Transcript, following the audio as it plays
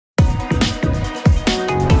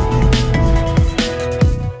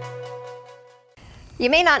You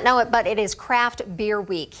may not know it, but it is Craft Beer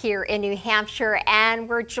Week here in New Hampshire, and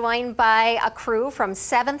we're joined by a crew from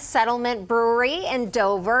 7th Settlement Brewery in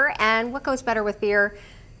Dover. And what goes better with beer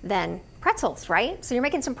than pretzels, right? So you're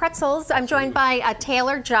making some pretzels. I'm joined by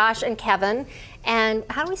Taylor, Josh, and Kevin. And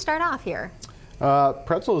how do we start off here?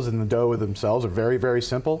 Pretzels in the dough themselves are very, very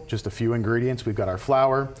simple. Just a few ingredients. We've got our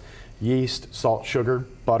flour, yeast, salt, sugar,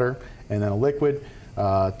 butter, and then a liquid.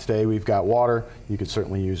 Today we've got water. You could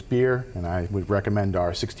certainly use beer, and I would recommend our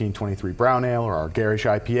 1623 Brown Ale or our Garish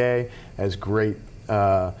IPA as great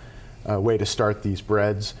way to start these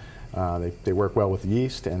breads. They work well with the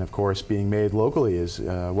yeast, and of course being made locally is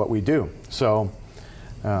what we do. So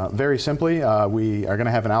very simply, we are going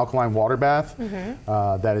to have an alkaline water bath.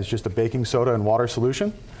 That is just a baking soda and water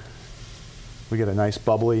solution. We get a nice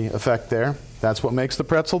bubbly effect there. That's what makes the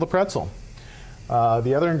pretzel the pretzel.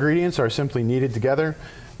 The other ingredients are simply kneaded together.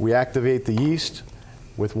 We activate the yeast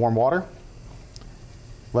with warm water.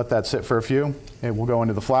 Let that sit for a few. It will go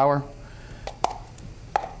into the flour.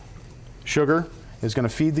 Sugar is going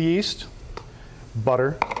to feed the yeast.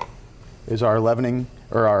 Butter is our leavening,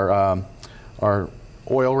 or our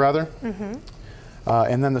oil rather.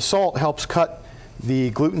 And then the salt helps cut the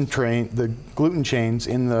gluten chains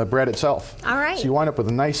in the bread itself. All right. So you wind up with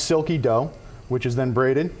a nice silky dough, which is then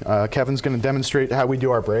braided. Kevin's going to demonstrate how we do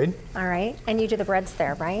our braid. All right, and you do the breads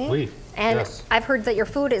there, right? And yes. I've heard that your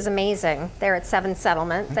food is amazing there at 7th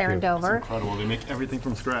Settlement, there in Dover. It's incredible. We make everything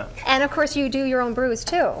from scratch. And of course you do your own brews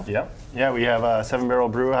too. Yep. Yeah, we have a 7-barrel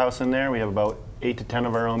brew house in there. We have about 8 to 10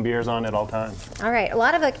 of our own beers on at all times. All right, a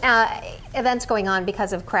lot of events going on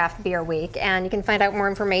because of Craft Beer Week, and you can find out more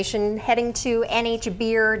information heading to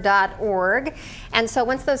nhbeer.org. And so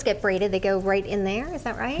once those get braided, they go right in there, is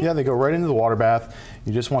that right? Yeah, they go right into the water bath.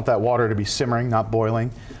 You just want that water to be simmering, not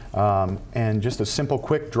boiling. And just a simple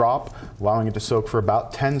quick drop, allowing it to soak for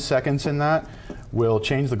about 10 seconds in that, will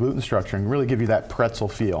change the gluten structure and really give you that pretzel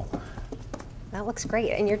feel. That looks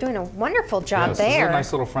great, and you're doing a wonderful job yes, there. This is a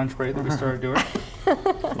nice little French braid that we started doing.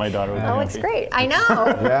 My daughter was Oh, it's great. I know.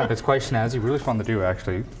 Yeah. It's quite snazzy, really fun to do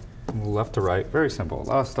actually. Left to right, very simple. A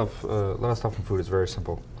lot of stuff in food is very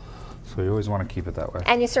simple. So you always want to keep it that way.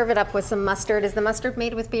 And you serve it up with some mustard. Is the mustard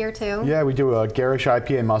made with beer too? Yeah, we do a Garish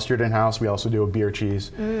IPA mustard in-house. We also do a beer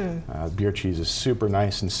cheese. Beer cheese is super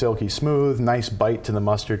nice and silky smooth, nice bite to the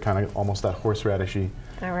mustard, kind of almost that horseradishy.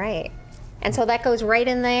 All right. And so that goes right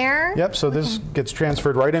in there? Yep, so this gets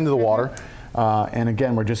transferred right into the water. And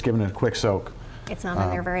again, we're just giving it a quick soak. It's not in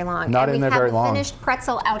there very long. Not in there very long. We have a finished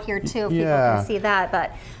pretzel out here too, if people can see that,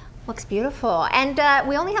 but looks beautiful. And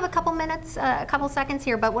we only have a couple minutes, a couple seconds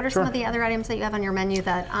here, but what are some of the other items that you have on your menu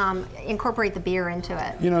that incorporate the beer into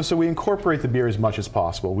it? You know, so we incorporate the beer as much as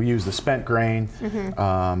possible. We use the spent grain,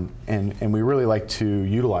 and we really like to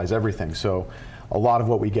utilize everything. So a lot of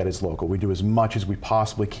what we get is local. We do as much as we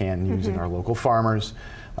possibly can using our local farmers,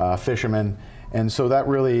 fishermen, and so that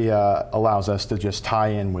really allows us to just tie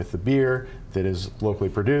in with the beer that is locally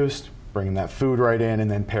produced, bringing that food right in,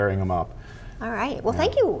 and then pairing them up. All right. Well,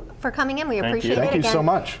 thank you for coming in. We appreciate it. Thank you so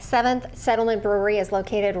much. 7th Settlement Brewery is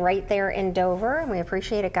located right there in Dover, and we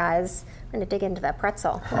appreciate it, guys. We're going to dig into that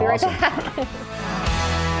pretzel. We'll be right back.